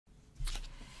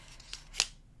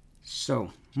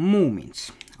So, Moomins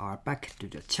are back to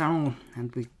the channel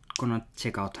and we're gonna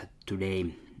check out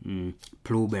today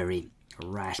blueberry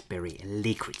raspberry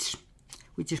licorice,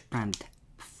 which is branded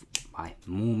by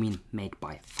Moomin, made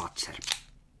by Fatser.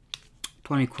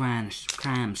 20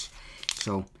 grams.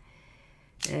 So,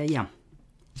 yeah,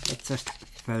 let's just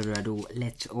further ado,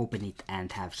 let's open it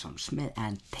and have some smell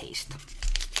and taste.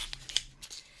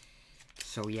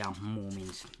 So yeah,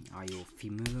 Moomins, are you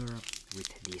familiar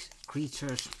with these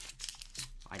creatures?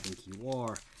 I think you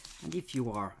are, and if you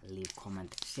are, leave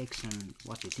comment section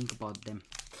what you think about them.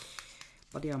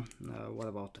 But yeah, what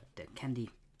about the candy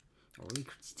or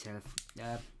licorice itself?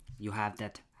 You have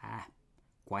that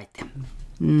quite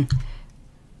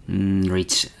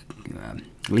rich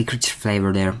licorice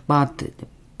flavor there, but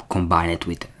combine it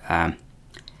with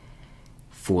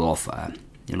full of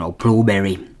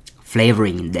blueberry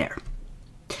flavoring in there.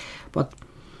 But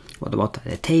what about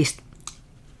the taste?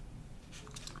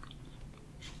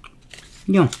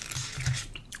 Yeah,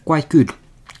 quite good.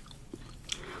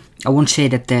 I won't say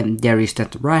that there is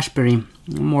that raspberry,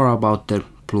 more about the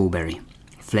blueberry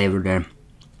flavor there,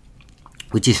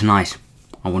 which is nice.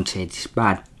 I won't say it's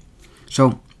bad.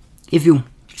 So if you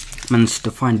manage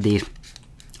to find these,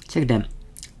 check them.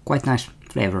 Quite nice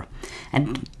flavor.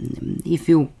 And if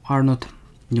you are not,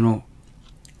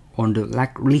 on the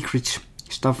licorice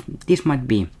stuff, this might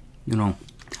be,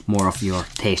 more of your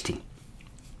tasting.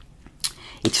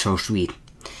 It's so sweet.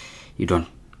 You don't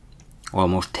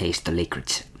almost taste the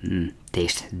licorice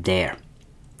taste there.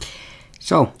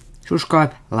 So,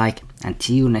 subscribe, like, and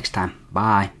see you next time.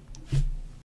 Bye.